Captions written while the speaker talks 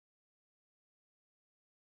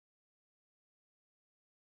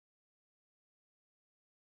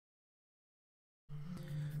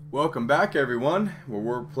Welcome back, everyone, where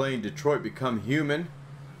we're playing Detroit Become Human.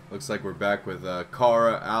 Looks like we're back with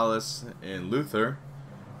Kara, Alice, and Luther.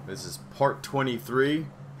 This is part 23.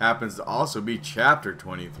 Happens to also be chapter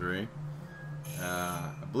 23.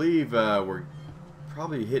 I believe we're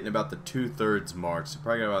probably hitting about the 2/3 mark, so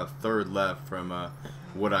probably got about a third left from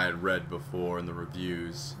what I had read before in the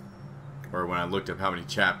reviews, or when I looked up how many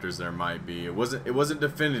chapters there might be. It wasn't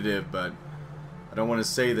definitive, but I don't want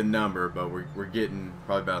to say the number, but we're getting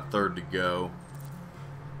probably about a third to go.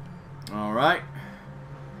 Alright.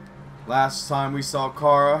 Last time we saw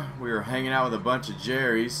Kara, we were hanging out with a bunch of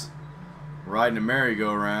Jerrys, riding a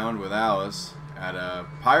merry-go-round with Alice at a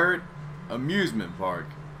pirate amusement park.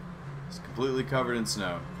 It's completely covered in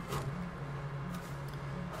snow.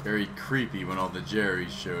 Very creepy when all the Jerrys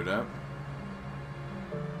showed up.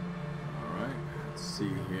 Alright, let's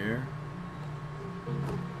see here.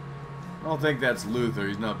 I don't think that's Luther.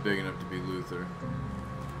 He's not big enough to be Luther.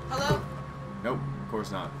 Hello? Nope, of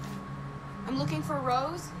course not. I'm looking for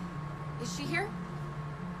Rose. Is she here?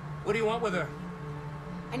 What do you want with her?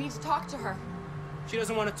 I need to talk to her. She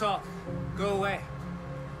doesn't want to talk. Go away.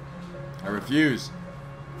 I refuse.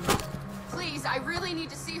 Please, I really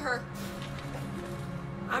need to see her.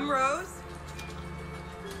 I'm Rose.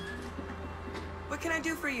 What can I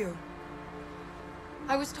do for you?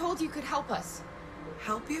 I was told you could help us.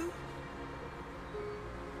 Help you?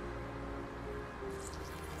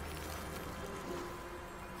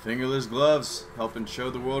 Fingerless gloves, helping show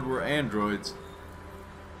the world we're androids.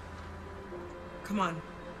 Come on.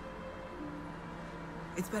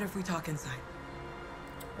 It's better if we talk inside.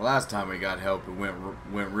 Last time we got help, it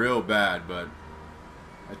went real bad, but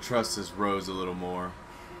I trust this Rose a little more.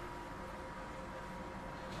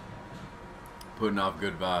 Putting off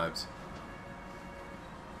good vibes.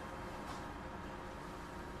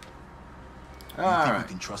 You think Alright. you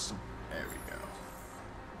can trust him? There we go.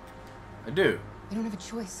 I do. We don't have a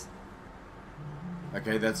choice.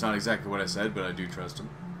 Okay, that's not exactly what I said, but I do trust him.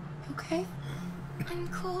 Okay. I'm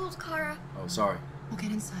cold, Kara. Oh, sorry. We'll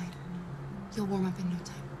get inside. You'll warm up in no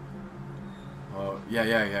time. Oh,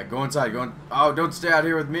 yeah. Go inside. Oh, don't stay out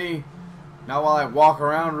here with me. Not while I walk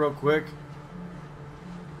around real quick.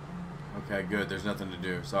 Okay, good. There's nothing to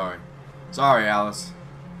do. Sorry. Sorry, Alice.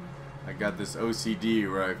 I got this OCD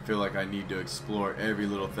where I feel like I need to explore every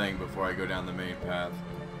little thing before I go down the main path.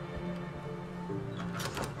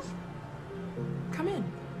 Come in.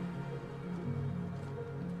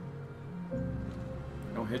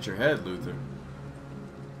 Don't hit your head, Luther.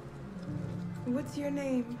 What's your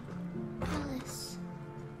name? Alice.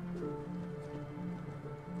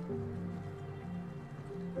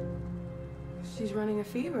 She's running a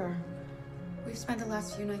fever. We've spent the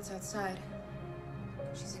last few nights outside.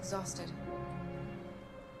 She's exhausted.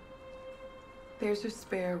 There's a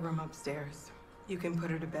spare room upstairs. You can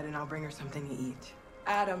put her to bed and I'll bring her something to eat.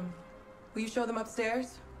 Adam, will you show them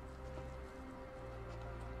upstairs?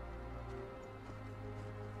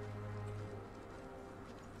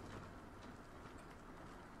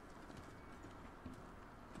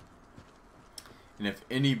 And if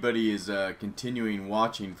anybody is continuing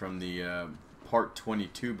watching from the part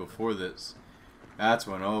 22 before this, that's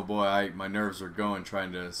when, oh boy, my nerves were going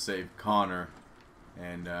trying to save Connor,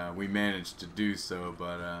 and we managed to do so,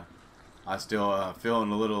 but I still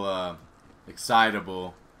feeling a little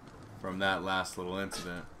excitable from that last little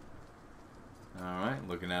incident. Alright,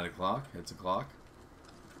 looking at a clock. It's a clock.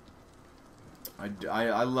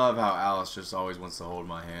 I love how Alice just always wants to hold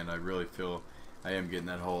my hand. I really feel I am getting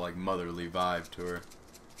that whole like motherly vibe to her.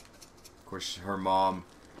 Of course, her mom,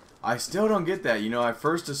 I still don't get that. You know, I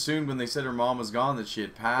first assumed when they said her mom was gone that she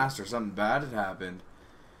had passed or something bad had happened.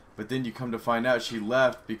 But then you come to find out she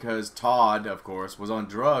left because Todd, of course, was on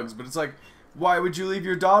drugs. But it's like, why would you leave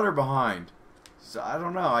your daughter behind? So I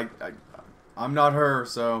don't know. I'm not her,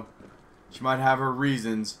 so she might have her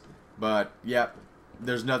reasons. But, yep,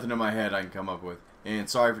 there's nothing in my head I can come up with. And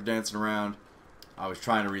sorry for dancing around. I was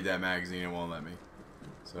trying to read that magazine, it won't let me.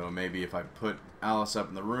 So maybe if I put Alice up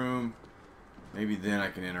in the room, maybe then I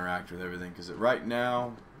can interact with everything. Because right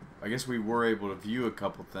now, I guess we were able to view a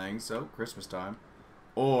couple things. So, Christmas time.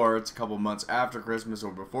 Or it's a couple months after Christmas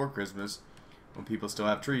or before Christmas when people still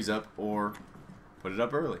have trees up. Or put it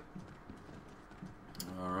up early.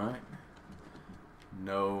 Alright.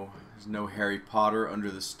 No, there's no Harry Potter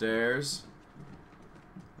under the stairs.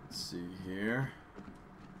 Let's see here.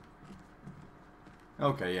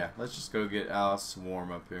 Okay, yeah. Let's just go get Alice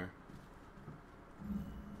warm up here.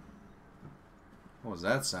 What was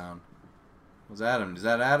that sound? Was Adam? Is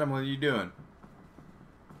that Adam? What are you doing?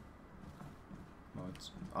 Oh,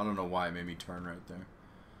 I don't know why it made me turn right there.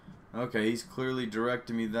 Okay, he's clearly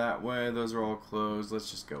directing me that way. Those are all closed. Let's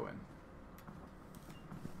just go in.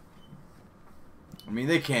 I mean,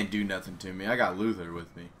 they can't do nothing to me. I got Luther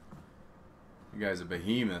with me. You guy's a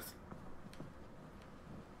behemoth.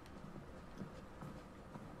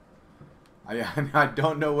 I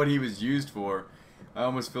don't know what he was used for. I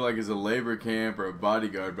almost feel like he's a labor camp or a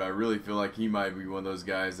bodyguard, but I really feel like he might be one of those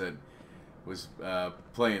guys that was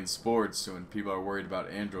playing sports when people are worried about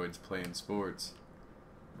androids playing sports.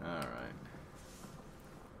 Alright.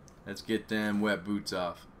 Let's get them wet boots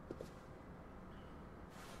off.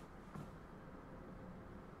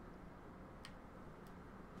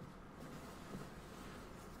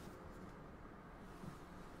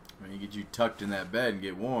 I mean, get you tucked in that bed and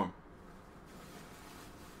get warm.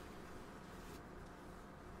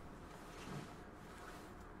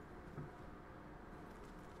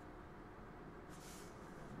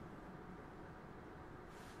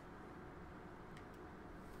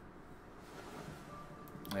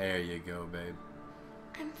 There you go, babe.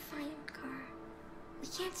 I'm fine, Kara. We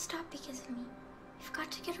can't stop because of me. We've got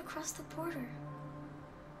to get across the border.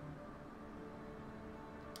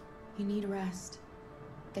 You need rest.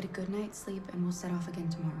 Get a good night's sleep and we'll set off again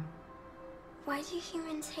tomorrow. Why do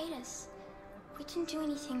humans hate us? We didn't do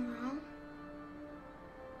anything wrong.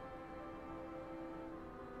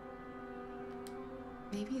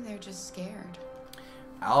 Maybe they're just scared.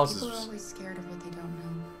 Alice People are is always scared of what they don't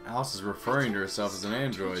know. Alice is referring to herself as an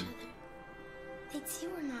android. They'd see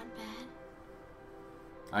we're not bad.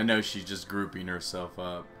 I know she's just grouping herself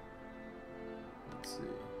up. Let's see.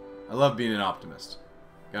 I love being an optimist.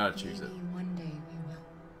 Gotta choose it. Maybe one day we will.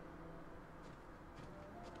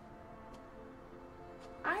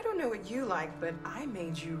 I don't know what you like, but I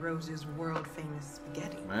made you Rose's world-famous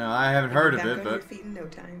spaghetti. Well, I haven't heard of it, Back on your but feet in no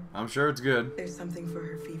time. I'm sure it's good. There's something for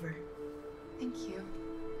her fever. Thank you.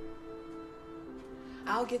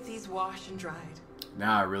 I'll get these washed and dried.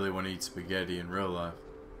 Now I really want to eat spaghetti in real life.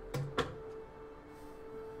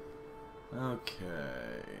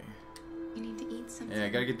 Okay. You need to eat something. Yeah, I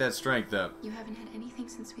gotta get that strength up. You haven't had anything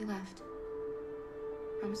since we left.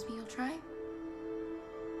 Promise me you'll try?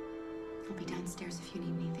 I'll be downstairs if you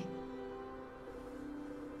need anything.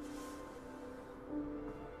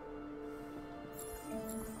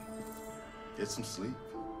 Get some sleep,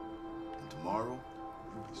 and tomorrow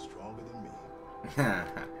you'll be stronger than me.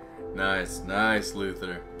 Nice, nice,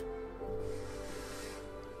 Luther.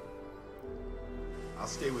 I'll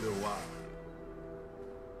stay with her a while.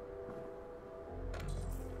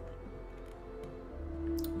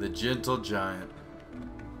 The gentle giant.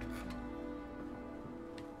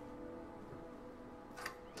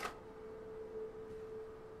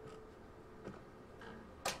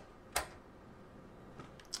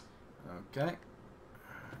 Okay.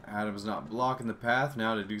 Adam's not blocking the path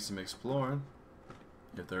now to do some exploring.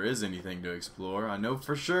 If there is anything to explore. I know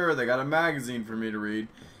for sure they got a magazine for me to read.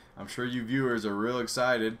 I'm sure you viewers are real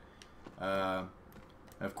excited. Of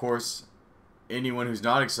course, anyone who's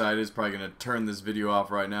not excited is probably going to turn this video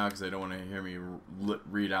off right now because they don't want to hear me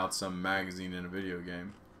read out some magazine in a video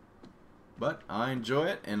game. But I enjoy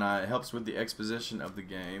it, and it helps with the exposition of the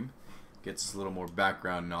game. Gets us a little more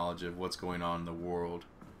background knowledge of what's going on in the world.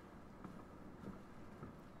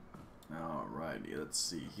 Alrighty, let's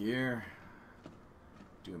see here.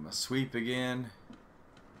 Doing my sweep again.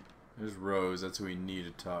 There's Rose, that's who we need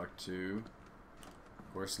to talk to.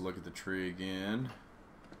 Of course, look at the tree again.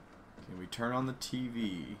 Can we turn on the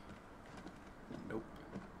TV? Nope.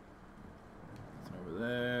 It's over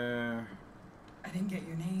there. I didn't get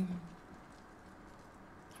your name.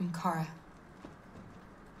 I'm Kara.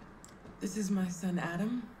 This is my son,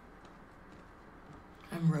 Adam.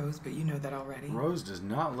 I'm Rose, but you know that already. Rose does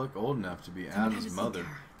not look old enough to be Tell me how Adam's to see mother.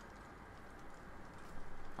 Kara.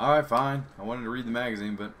 Alright, fine. I wanted to read the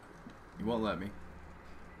magazine, but you won't let me.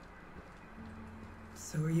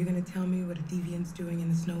 So are you gonna tell me what a deviant's doing in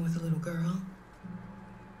the snow with a little girl?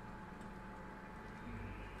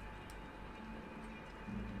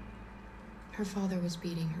 Her father was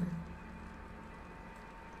beating her.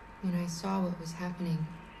 When I saw what was happening,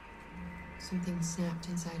 something snapped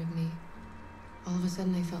inside of me. All of a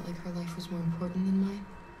sudden, I felt like her life was more important than mine.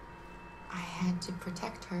 I had to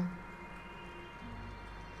protect her.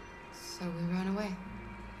 So we ran away.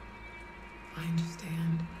 I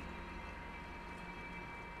understand.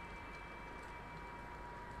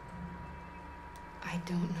 I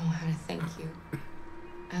don't know how to thank you.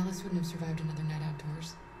 Alice wouldn't have survived another night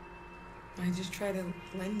outdoors. I just try to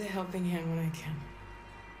lend a helping hand when I can.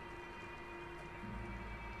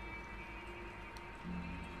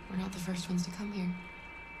 We're not the first ones to come here.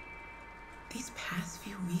 These past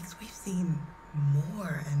few weeks, we've seen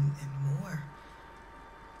more and more.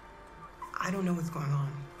 don't know what's going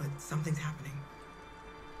on, but something's happening.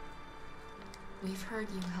 We've heard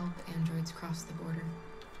you help androids cross the border.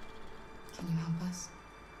 Can you help us?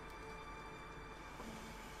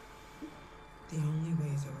 The only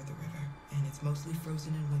way is over the river, and it's mostly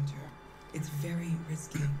frozen in winter. It's very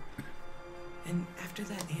risky. And after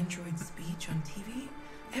that android speech on TV,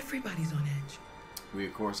 everybody's on edge. We,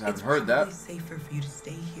 of course, haven't heard that. It's probably safer for you to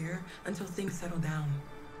stay here until things settle down.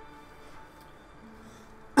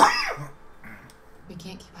 We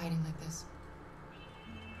can't keep hiding like this.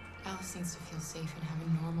 Alice needs to feel safe and have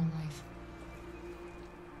a normal life.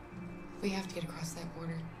 We have to get across that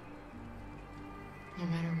border. No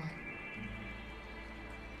matter what.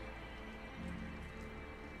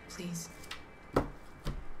 Please.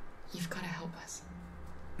 You've got to help us.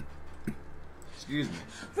 Excuse me.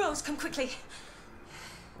 Rose, come quickly.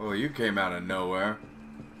 Oh, you came out of nowhere.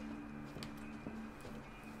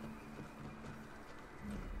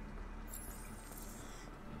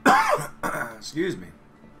 Excuse me.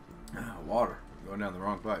 Water. Going down the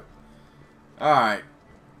wrong pipe. Alright.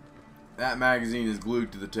 That magazine is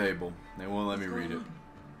glued to the table. They won't let me read it.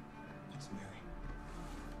 It's Mary.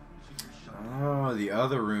 She was shot. Oh, the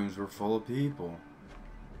other rooms were full of people.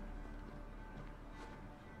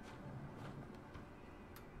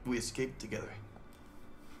 We escaped together.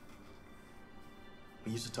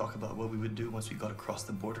 We used to talk about what we would do once we got across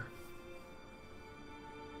the border.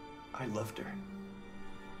 I loved her.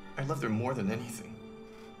 I loved her more than anything.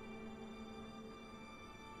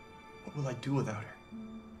 What will I do without her?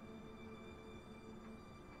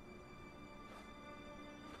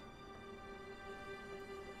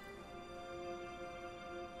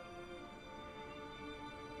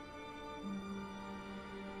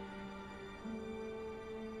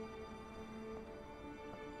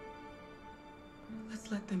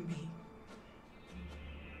 Let's let them be.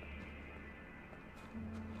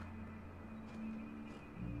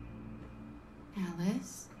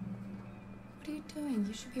 Alice? What are you doing?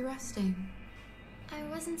 You should be resting. I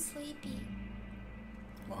wasn't sleepy.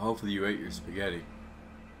 Well, hopefully you ate your spaghetti.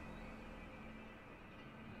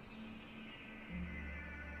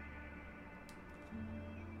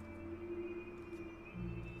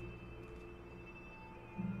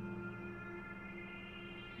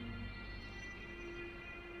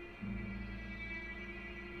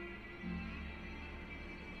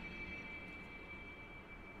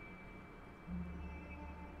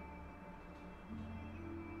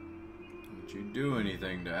 Don't you do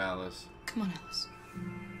anything to Alice. Come on, Alice.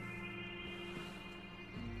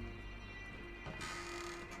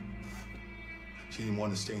 She didn't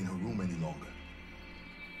want to stay in her room any longer.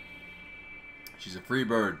 She's a free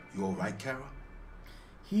bird. You all right, Kara?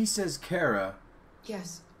 He says Kara,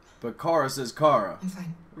 Yes, but Kara says Kara. I'm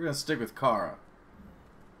fine. We're gonna stick with Kara.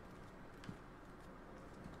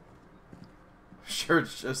 Sure,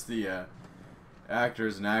 it's just the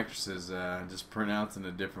actors and actresses just pronouncing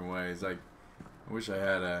it different ways. Like, I wish I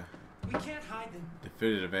had a We can't hide them.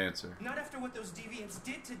 definitive answer. Not after what those deviants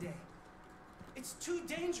did today. It's too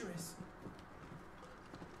dangerous.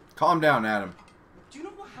 Calm down, Adam. Do you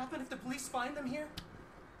know what will happen if the police find them here?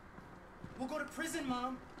 We'll go to prison,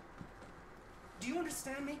 Mom. Do you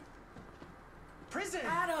understand me? Prison!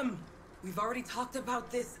 Adam! We've already talked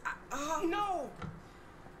about this. No!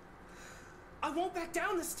 I won't back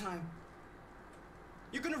down this time.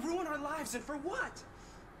 You're gonna ruin our lives, and for what?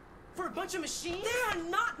 For a bunch of machines? They are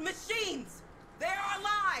not machines! They are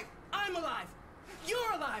alive! I'm alive!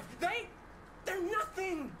 You're alive! They're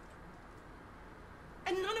nothing!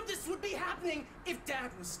 And none of this would be happening if Dad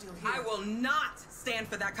was still here. I will not stand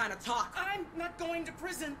for that kind of talk. I'm not going to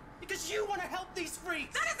prison because you want to help these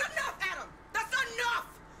freaks! That is enough, Adam! That's enough!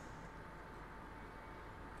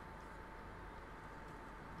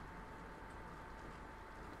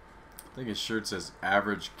 I think his shirt says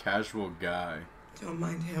average casual guy. Don't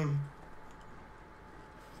mind him.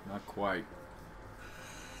 Not quite.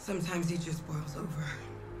 Sometimes he just boils over.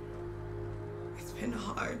 It's been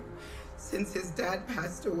hard since his dad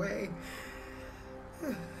passed away.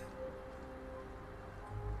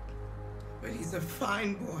 But he's a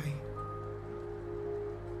fine boy.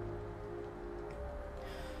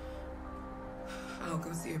 I'll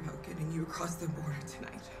go see about getting you across the border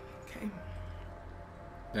tonight, okay?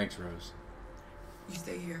 Thanks, Rose. You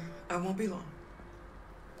stay here. I won't be long.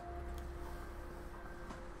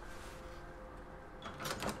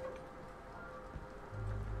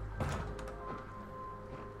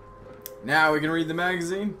 Now we can read the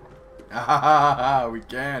magazine? Ah, we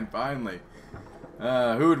can, finally.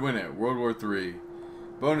 Who would win it? World War III.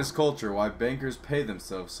 Bonus culture, why bankers pay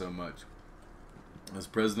themselves so much. Was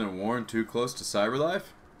President Warren too close to cyberlife?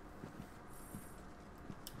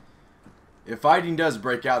 If fighting does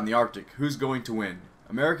break out in the Arctic, who's going to win?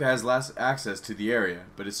 America has less access to the area,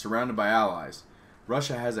 but is surrounded by allies.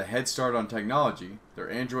 Russia has a head start on technology.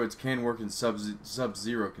 Their androids can work in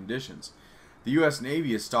sub-zero conditions. The U.S.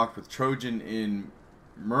 Navy is stocked with Trojan in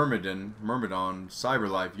Myrmidon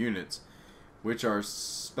cyberlife units, which are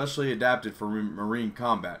specially adapted for marine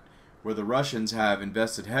combat, where the Russians have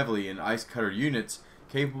invested heavily in ice cutter units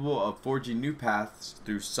capable of forging new paths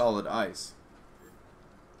through solid ice.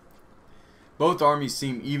 Both armies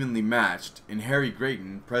seem evenly matched, and Harry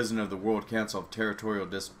Grayton, president of the World Council of Territorial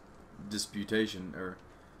Disputation,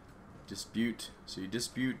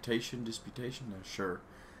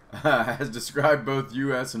 has described both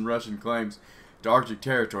U.S. and Russian claims to Arctic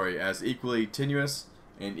territory as equally tenuous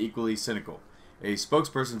and equally cynical. A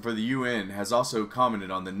spokesperson for the UN has also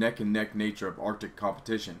commented on the neck-and-neck nature of Arctic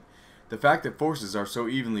competition. The fact that forces are so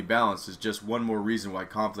evenly balanced is just one more reason why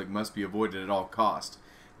conflict must be avoided at all costs.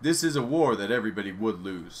 This is a war that everybody would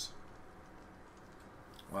lose.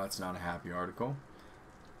 Well, that's not a happy article.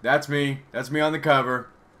 That's me. That's me on the cover.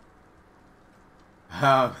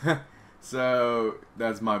 So,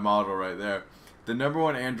 that's my model right there. The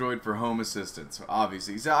 #1 Android for home assistance,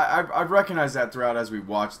 obviously. So I've recognized that throughout as we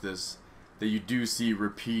watch this, that you do see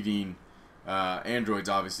repeating androids,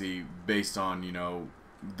 obviously, based on, you know,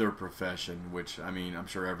 their profession, which, I mean, I'm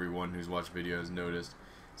sure everyone who's watched videos noticed.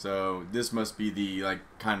 So, this must be the, like,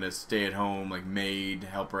 kind of stay-at-home, like, maid,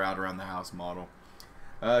 help her out around the house model.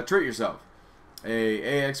 Treat yourself. A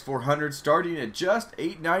AX400 starting at just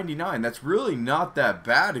 $8.99. That's really not that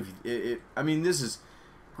bad. I mean, this is,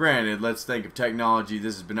 granted, let's think of technology.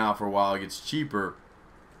 This has been out for a while. It gets cheaper.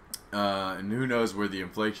 And who knows where the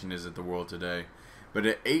inflation is at the world today. But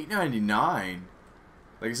at $8.99,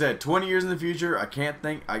 like I said, 20 years in the future, I can't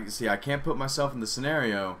put myself in the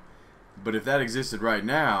scenario. But if that existed right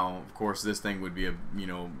now, of course, this thing would be a, you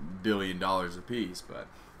know, $1 billion a piece. But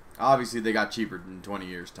obviously, they got cheaper in 20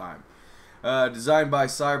 years' time. Designed by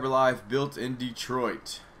CyberLife, built in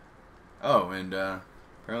Detroit. Oh, and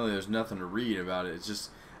apparently there's nothing to read about it. It's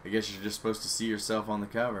just, I guess you're just supposed to see yourself on the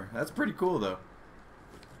cover. That's pretty cool, though.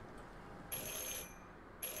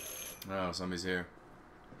 Oh, somebody's here.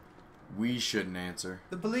 We shouldn't answer.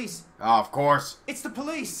 The police. Oh, of course. It's the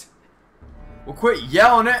police. Well, quit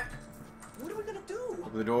yelling it. What are we gonna do?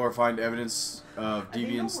 Open the door, find evidence of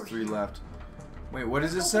deviants, 3 left. Wait, what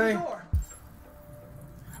does it say?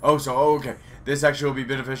 Oh, okay. This actually will be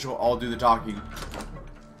beneficial. I'll do the talking.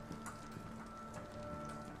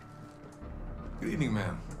 Good evening,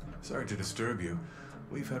 ma'am. Sorry to disturb you.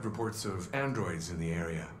 We've had reports of androids in the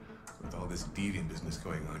area. With all this deviant business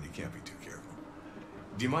going on, you can't be too careful.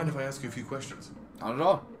 Do you mind if I ask you a few questions? Not at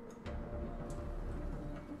all.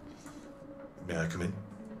 May I come in?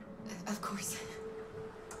 Of course.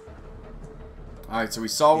 Alright, so we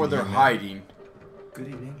saw where they're hiding. Good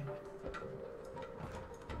evening.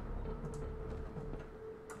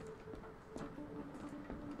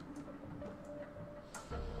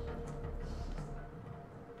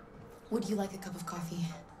 Would you like a cup of coffee?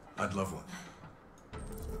 I'd love one.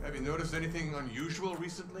 Have you noticed anything unusual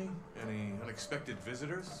recently? Any unexpected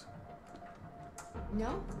visitors?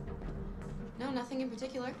 No. No, nothing in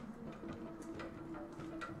particular.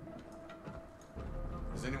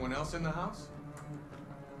 Is anyone else in the house?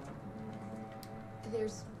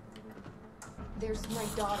 There's my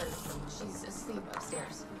daughter. She's asleep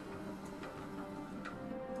upstairs.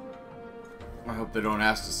 I hope they don't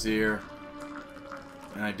ask to see her.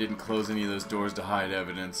 And I didn't close any of those doors to hide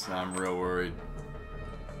evidence. I'm real worried.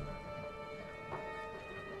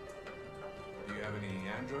 Do you have any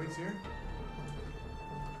androids here?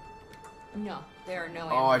 No, there are no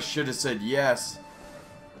Oh, I should have said yes.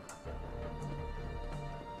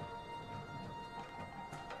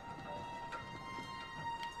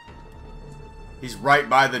 He's right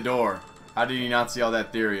by the door. How did he not see all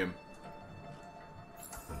that therium?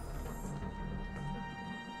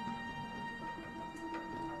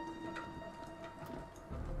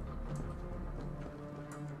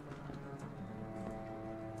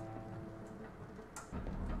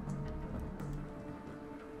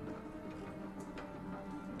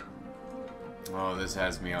 Oh, this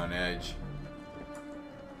has me on edge.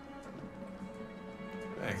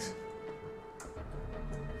 Thanks.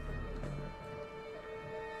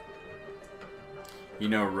 You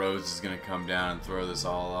know Rose is gonna come down and throw this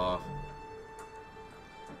all off.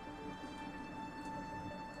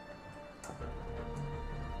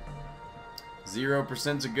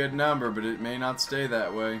 %'s a good number, but it may not stay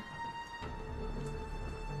that way.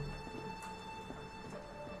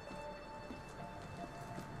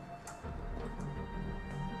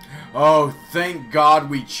 Oh, thank God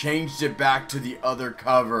we changed it back to the other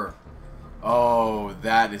cover. Oh,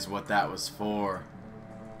 that is what that was for.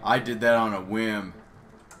 I did that on a whim.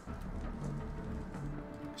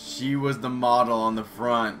 She was the model on the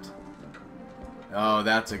front. Oh,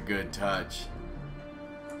 that's a good touch.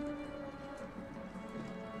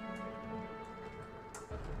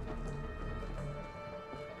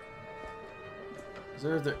 Is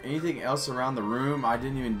there anything else around the room? I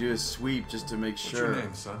didn't even do a sweep just to make sure. What's your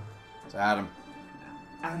name, son? It's Adam.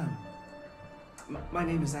 Adam. My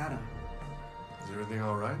name is Adam. Is everything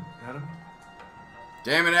all right, Adam?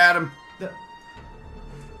 Damn it, Adam. The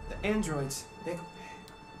androids, they...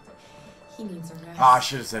 He needs a rest. Ah, I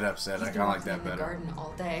should have said upset. He's I been kind of like working that in the better. garden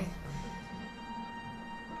all day.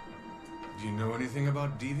 Do you know anything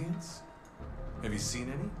about deviants? Have you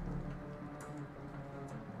seen any?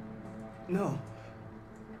 No.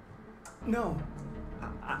 No.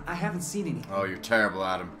 I haven't seen any. Oh, you're terrible,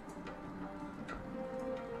 Adam.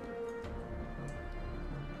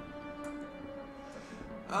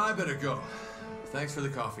 I better go. Thanks for the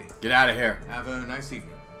coffee. Get out of here. Have a nice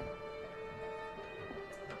evening.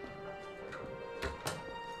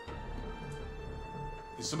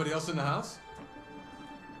 Is somebody else in the house?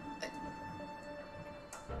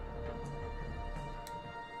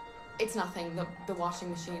 It's nothing. The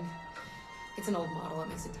washing machine. It's an old model. It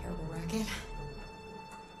makes a terrible racket.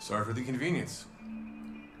 Sorry for the inconvenience.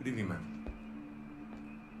 Good evening, ma'am.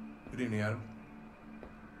 Good evening, Adam.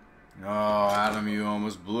 Oh, Adam, you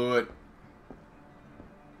almost blew it.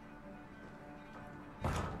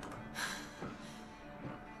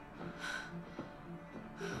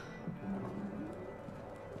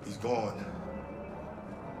 He's gone.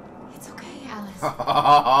 It's okay, Alice.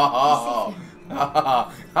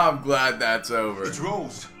 I'm glad that's over. It's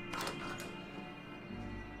Rose.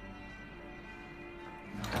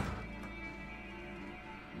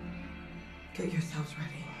 Get yourselves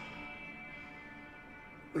ready.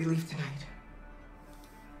 We leave tonight.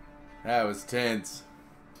 That was tense.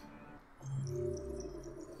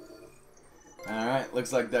 Alright,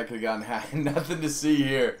 looks like that could have gotten nothing to see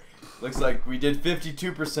here. Looks like we did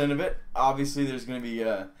 52% of it. Obviously, there's going to be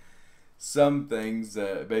some things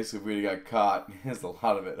that basically if we got caught, there's a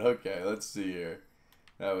lot of it. Okay, let's see here.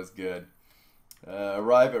 That was good.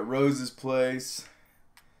 Arrive at Rose's place.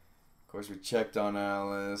 Of course, we checked on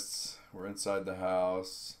Alice. We're inside the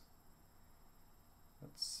house.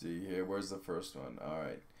 Let's see here. Where's the first one?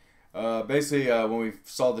 Alright. Basically, when we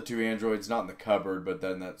saw the two androids, not in the cupboard, but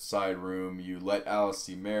then that side room, you let Alice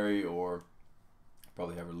see Mary, or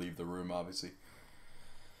probably have her leave the room, obviously.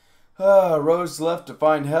 Rose left to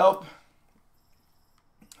find help.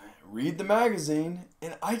 Read the magazine.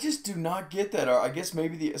 And I just do not get that. I guess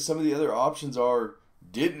maybe some of the other options are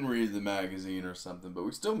didn't read the magazine or something, but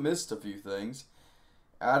we still missed a few things.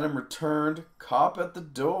 Adam returned. Cop at the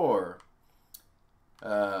door.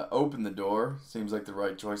 Open the door. Seems like the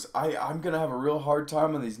right choice. I'm going to have a real hard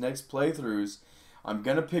time on these next playthroughs. I'm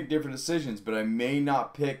going to pick different decisions, but I may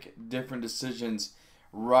not pick different decisions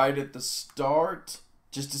right at the start.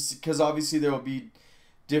 Just to see, because obviously there will be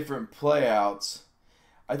different playouts.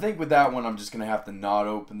 I think with that one, I'm just going to have to not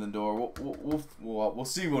open the door. We'll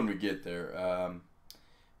see when we get there.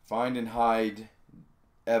 Find and hide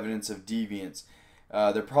evidence of deviance.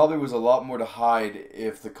 There probably was a lot more to hide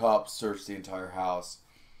if the cops searched the entire house.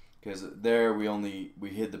 Because there we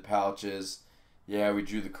hid the pouches. Yeah, we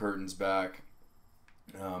drew the curtains back.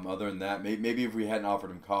 Other than that, maybe if we hadn't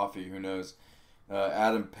offered him coffee, who knows.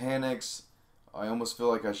 Adam panics. I almost feel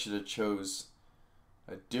like I should have chose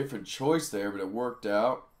a different choice there, but it worked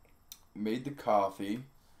out. Made the coffee.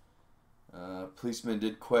 Policeman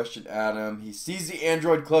did question Adam. He sees the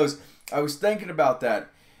android clothes. I was thinking about that.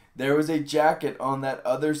 There was a jacket on that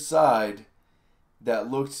other side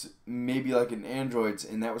that looked maybe like an android's,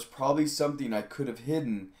 and that was probably something I could have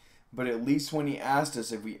hidden. But at least when he asked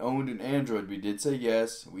us if we owned an android, we did say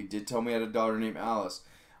yes. We did tell him we had a daughter named Alice.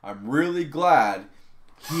 I'm really glad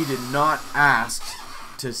he did not ask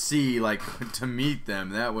to see, like, to meet them.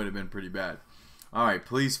 That would have been pretty bad. Alright,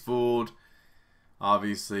 police fooled.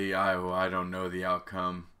 Obviously, I don't know the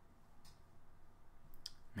outcome.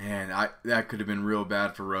 Man, that could have been real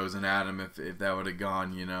bad for Rose and Adam if that would have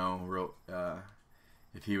gone, you know,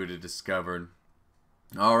 if he would have discovered.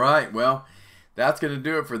 Alright, well, that's going to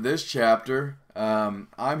do it for this chapter. I'm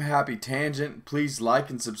Happy Tangent. Please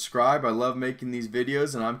like and subscribe. I love making these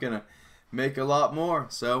videos, and I'm going to make a lot more.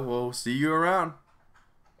 So, we'll see you around.